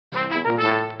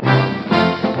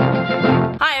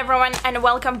everyone and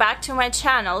welcome back to my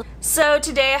channel. So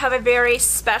today I have a very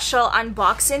special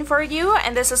unboxing for you,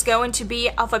 and this is going to be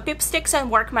of a Pipsticks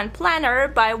and Workman planner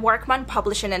by Workman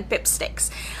Publishing and Pipsticks.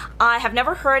 I have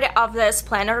never heard of this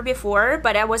planner before,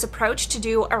 but I was approached to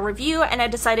do a review and I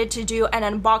decided to do an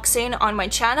unboxing on my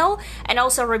channel and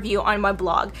also a review on my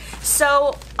blog.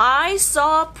 So I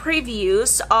saw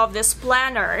previews of this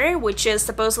planner, which is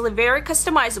supposedly very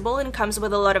customizable and comes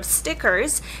with a lot of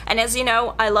stickers. And as you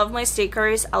know, I love my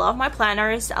stickers, I love my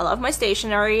planners, I love my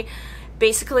stationery,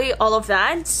 basically all of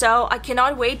that. So I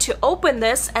cannot wait to open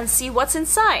this and see what's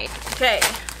inside. Okay,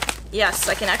 yes,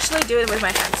 I can actually do it with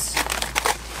my hands.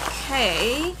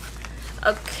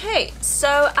 Okay,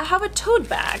 so I have a tote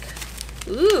bag.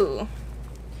 Ooh.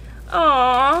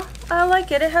 Aww, I like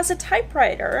it. It has a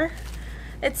typewriter.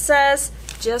 It says,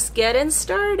 "Just getting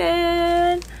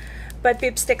started" by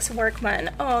Pipsticks Workman.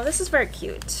 Oh, this is very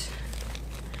cute.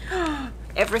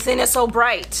 Everything is so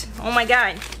bright. Oh my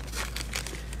god.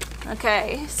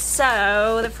 Okay,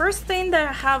 so the first thing that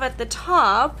I have at the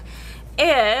top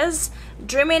is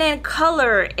Dreaming in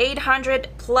Color, 800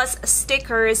 plus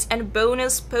stickers and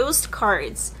bonus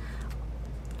postcards.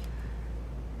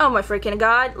 Oh my freaking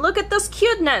god, look at this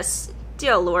cuteness!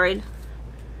 Dear lord.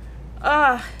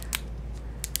 Let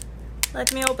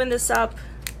me open this up.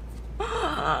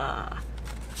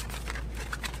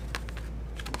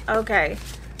 Okay.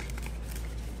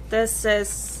 This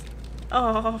is...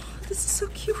 oh, this is so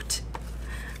cute.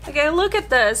 Okay, look at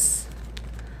this.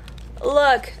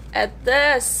 Look at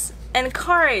this. And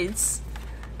cards.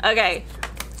 Okay.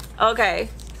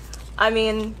 I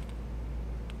mean,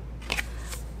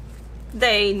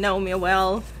 they know me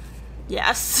well.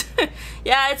 Yes.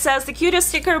 Yeah, it says the cutest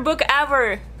sticker book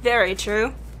ever. Very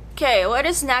true. Okay, what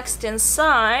is next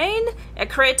inside? A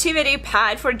creativity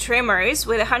pad for dreamers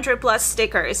with 100 plus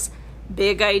stickers.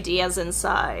 Big ideas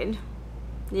inside.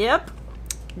 Yep.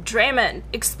 Dreamin'.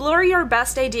 Explore your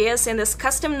best ideas in this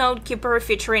custom note keeper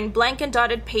featuring blank and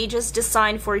dotted pages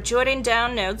designed for jotting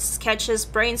down notes, sketches,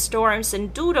 brainstorms,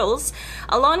 and doodles,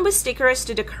 along with stickers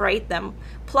to decorate them,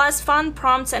 plus fun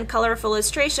prompts and colorful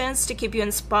illustrations to keep you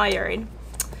inspired.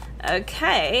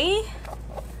 Okay.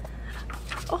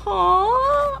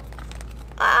 Oh,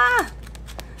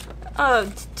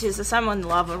 oh Jesus, I'm in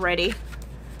love already.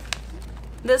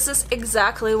 This is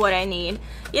exactly what I need.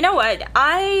 You know what?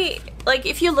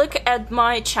 If you look at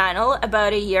my channel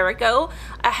about a year ago,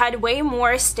 I had way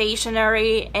more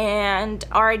stationery and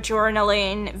art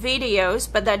journaling videos,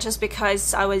 but that's just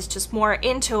because I was just more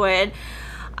into it.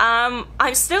 I'm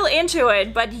still into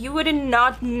it, but you would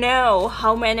not know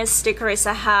how many stickers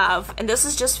I have, and this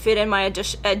is just fitting my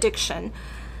addiction.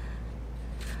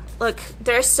 Look,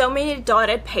 there's so many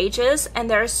dotted pages, and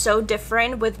they're so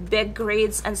different with big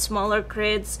grids and smaller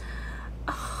grids.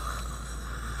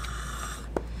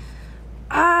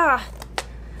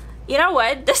 You know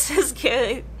what? This is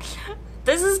good.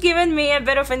 This is giving me a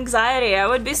bit of anxiety. I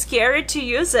would be scared to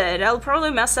use it. I'll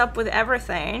probably mess up with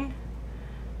everything.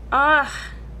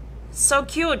 So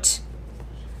cute.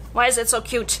 Why is it so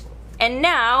cute? And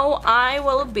now I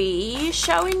will be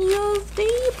showing you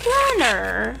the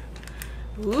planner.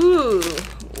 Ooh,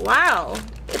 wow.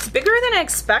 It's bigger than I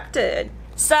expected.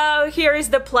 So here is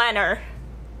the planner.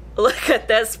 Look at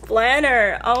this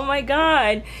planner. Oh my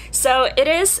god. So it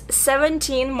is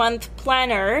 17-month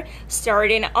planner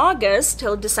starting August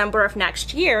till December of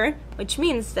next year, which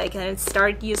means I can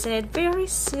start using it very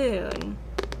soon.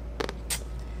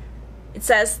 It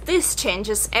says this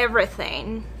changes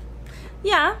everything.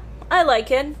 Yeah, I like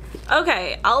it.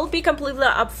 Okay, I'll be completely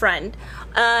upfront.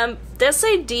 This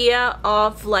idea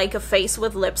of like a face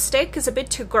with lipstick is a bit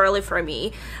too girly for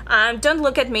me. Don't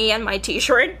look at me and my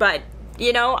t-shirt, but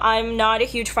you know, I'm not a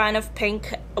huge fan of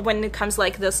pink when it comes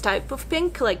like this type of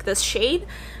pink, like this shade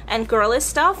and girly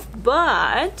stuff,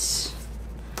 but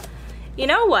you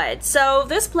know what? So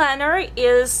this planner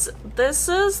this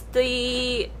is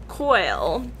the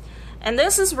coil, and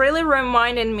this is really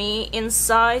reminding me in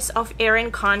size of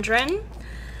Erin Condren.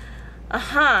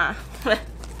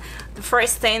 The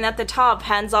first thing at the top,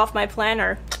 hands off my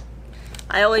planner.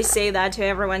 I always say that to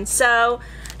everyone. So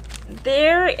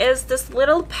there is this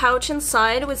little pouch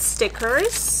inside with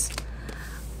stickers.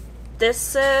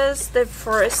 This is the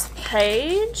first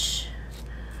page.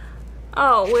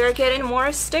 Oh, we're getting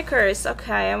more stickers.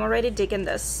 Okay, I'm already digging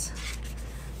this.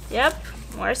 Yep,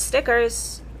 more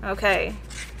stickers. Okay,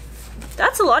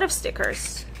 that's a lot of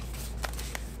stickers.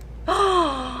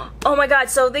 Oh my god,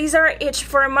 so these are each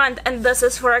for a month, and this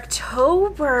is for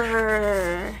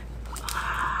October.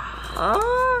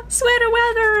 Oh, sweater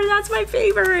weather, that's my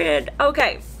favorite.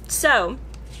 Okay, so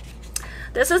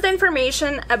this is the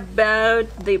information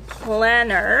about the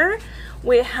planner.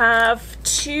 We have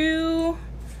 2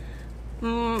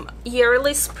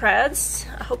 yearly spreads.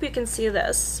 I hope you can see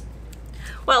this.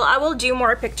 Well, I will do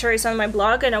more pictures on my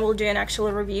blog and I will do an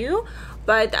actual review,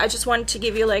 but I just wanted to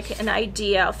give you like an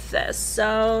idea of this.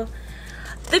 So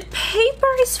the paper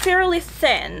is fairly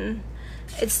thin.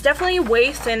 It's definitely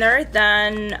way thinner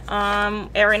than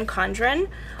Erin Condren,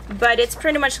 but it's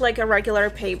pretty much like a regular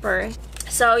paper.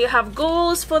 So you have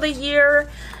goals for the year,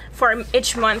 for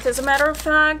each month as a matter of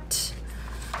fact.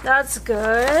 That's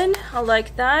good. I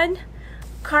like that.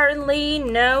 Currently,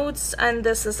 notes, and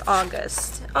this is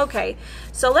August. Okay,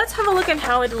 so let's have a look at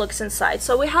how it looks inside.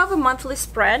 So we have a monthly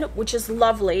spread, which is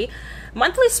lovely.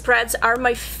 Monthly spreads are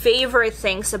my favorite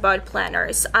things about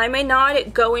planners. I may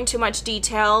not go into much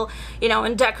detail, you know,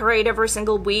 and decorate every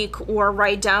single week or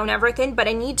write down everything, but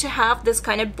I need to have this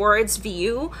kind of bird's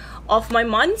view of my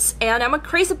months, and I'm a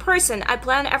crazy person. I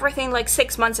plan everything like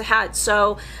 6 months ahead,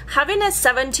 so having a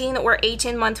 17 or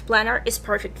 18 month planner is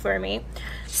perfect for me.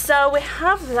 So we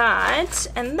have that,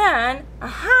 and then,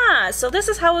 so this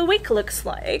is how a week looks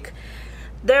like.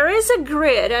 There is a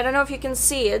grid, I don't know if you can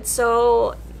see it,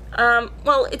 so,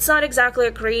 well, it's not exactly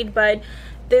a grid, but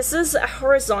this is a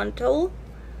horizontal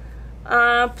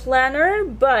planner,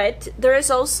 but there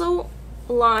is also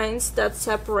lines that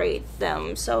separate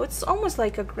them, so it's almost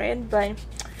like a grid, but,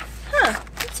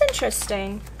 it's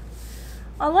interesting.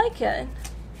 I like it.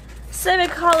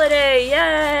 Civic holiday,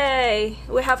 yay!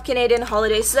 We have Canadian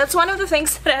holidays. So that's one of the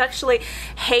things that I actually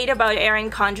hate about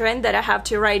Erin Condren, that I have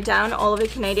to write down all of the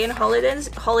Canadian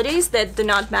holidays that do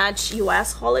not match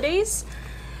US holidays.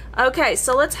 Okay,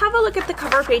 so let's have a look at the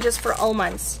cover pages for all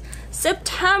months.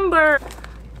 September,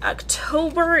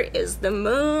 October is the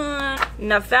moon,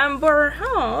 November,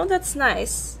 oh, that's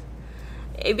nice.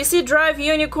 ABC Drive,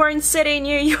 Unicorn City,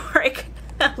 New York.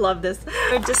 I love this.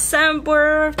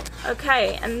 December.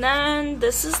 Okay, and then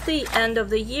this is the end of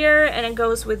the year, and it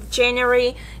goes with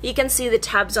January. You can see the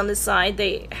tabs on the side.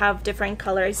 They have different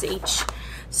colors each.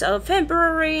 So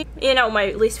February, you know,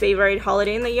 my least favorite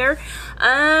holiday in the year.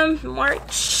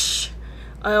 March.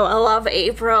 Oh, I love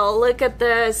April. Look at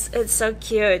this. It's so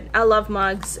cute. I love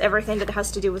mugs. Everything that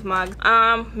has to do with mugs.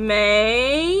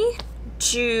 May,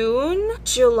 June,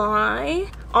 July,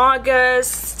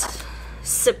 August,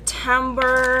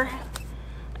 September,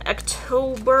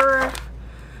 October,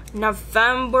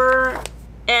 November,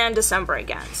 and December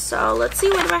again. So let's see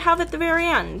what do I have at the very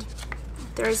end,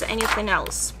 if there is anything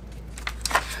else.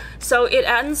 So it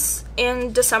ends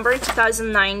in December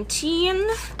 2019.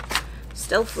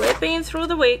 Still flipping through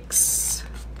the weeks.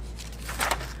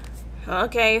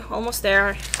 Okay, almost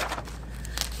there.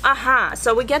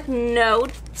 So we get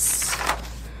notes,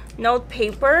 note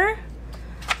paper.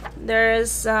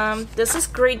 There's this is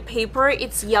grid paper.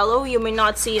 It's yellow. You may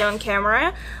not see it on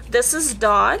camera. This is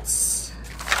dots.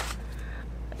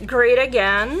 Grid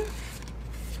again.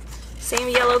 Same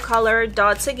yellow color.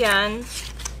 Dots again.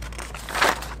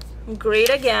 Grid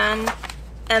again.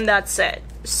 And that's it.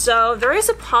 So there is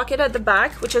a pocket at the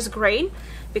back, which is great,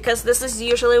 because this is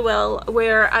usually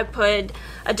where I put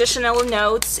additional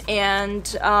notes and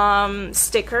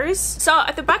stickers. So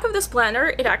at the back of this planner,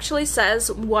 it actually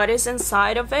says what is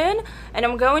inside of it, and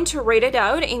I'm going to read it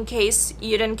out in case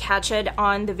you didn't catch it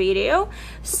on the video.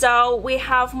 So we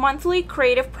have monthly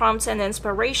creative prompts and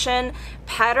inspiration,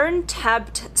 pattern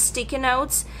tabbed sticky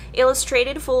notes,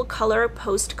 illustrated full color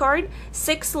postcard,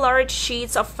 6 large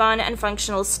sheets of fun and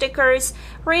functional stickers,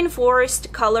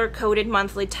 reinforced color-coded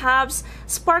monthly tabs,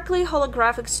 sparkly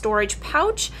holographic storage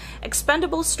pouch,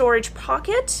 expendable storage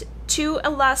pocket, 2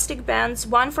 elastic bands,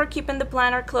 one for keeping the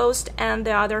planner closed and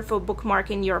the other for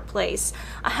bookmarking your place.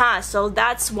 So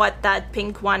that's what that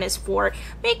pink one is for.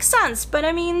 Makes sense, but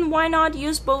I mean, why not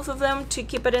use both of them to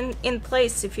keep it in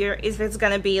place if it's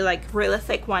gonna be like really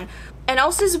thick one. And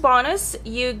also as a bonus,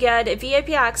 you get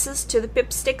VIP access to the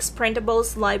Pipsticks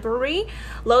printables library,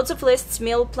 loads of lists,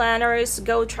 meal planners,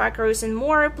 go trackers, and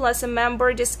more, plus a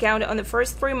member discount on the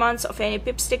first 3 months of any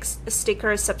Pipsticks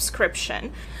sticker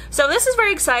subscription. So this is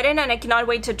very exciting and I cannot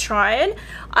wait to try it.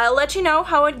 I'll let you know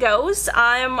how it goes.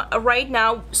 I'm right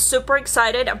now super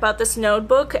excited about this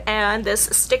notebook and this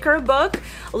sticker book.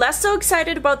 Less so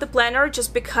excited about the planner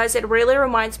just because it really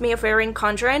reminds me of Erin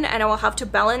Condren, and I will have to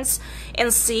balance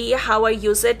and see how I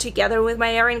use it together with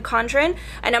my Erin Condren,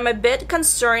 and I'm a bit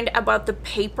concerned about the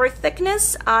paper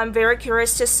thickness. I'm very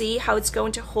curious to see how it's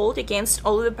going to hold against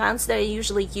all of the pens that I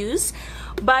usually use,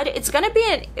 but it's gonna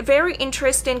be a very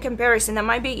interesting comparison. I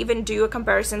might be even do a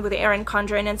comparison the Erin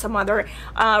Condren and some other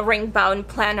ring-bound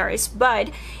planners,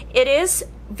 but it is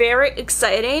very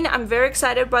exciting. I'm very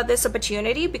excited about this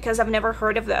opportunity because I've never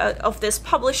heard of this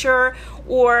publisher,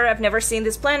 or I've never seen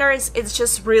these planners. It's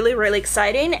just really, really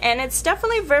exciting, and it's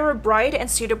definitely very bright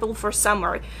and suitable for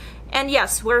summer. And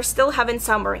yes, we're still having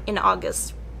summer in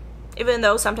August, even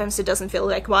though sometimes it doesn't feel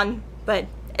like one, but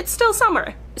it's still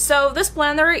summer. So this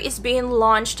planner is being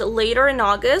launched later in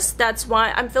August. That's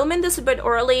why I'm filming this a bit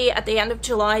early at the end of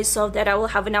July, so that I will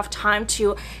have enough time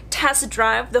to test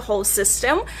drive the whole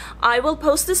system. I will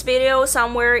post this video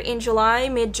somewhere in July,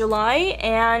 mid-July,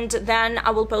 and then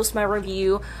I will post my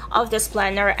review of this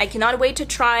planner. I cannot wait to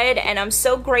try it, and I'm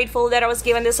so grateful that I was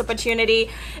given this opportunity.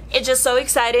 It's just so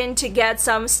exciting to get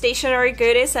some stationery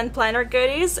goodies and planner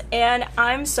goodies, and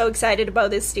I'm so excited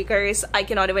about these stickers. I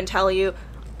cannot even tell you.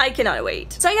 I cannot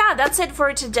wait. So yeah, that's it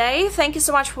for today. Thank you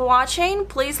so much for watching.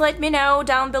 Please let me know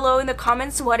down below in the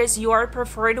comments what is your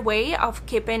preferred way of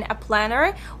keeping a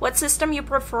planner, what system you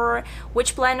prefer,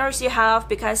 which planners you have,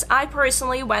 because I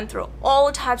personally went through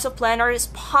all types of planners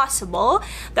possible.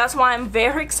 That's why I'm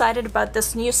very excited about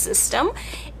this new system.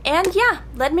 And yeah,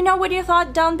 let me know what you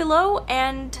thought down below,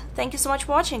 and thank you so much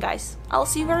for watching, guys. I'll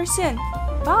see you very soon.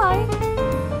 Bye!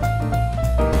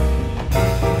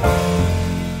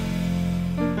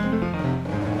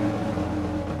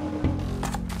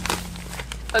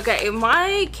 Okay,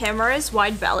 my camera's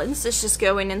white balance is just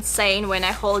going insane when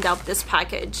I hold up this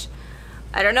package.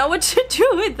 I don't know what to do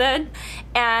with it.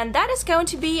 And that is going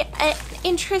to be an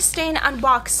interesting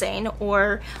unboxing,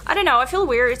 or I don't know, I feel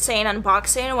weird saying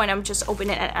unboxing when I'm just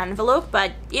opening an envelope,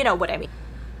 but you know what I mean.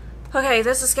 Okay,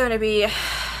 this is going to be...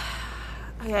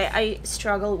 Okay, I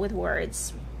struggle with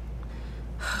words.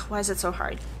 Why is it so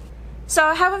hard? So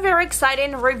I have a very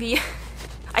exciting review.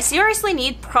 I seriously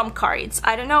need prom cards.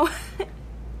 I don't know.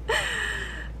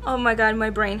 Oh my god,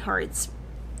 my brain hurts.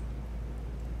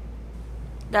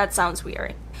 That sounds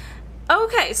weird.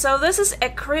 Okay, so this is a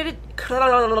credit.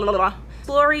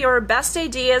 Explore your best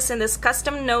ideas in this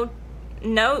custom note.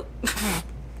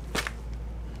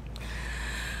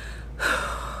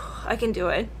 I can do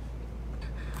it.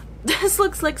 This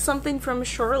looks like something from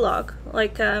Sherlock,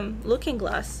 like looking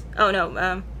glass. Oh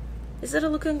no, is it a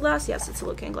looking glass? Yes, it's a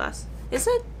looking glass. Is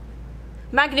it?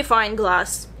 Magnifying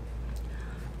glass.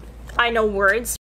 I know words.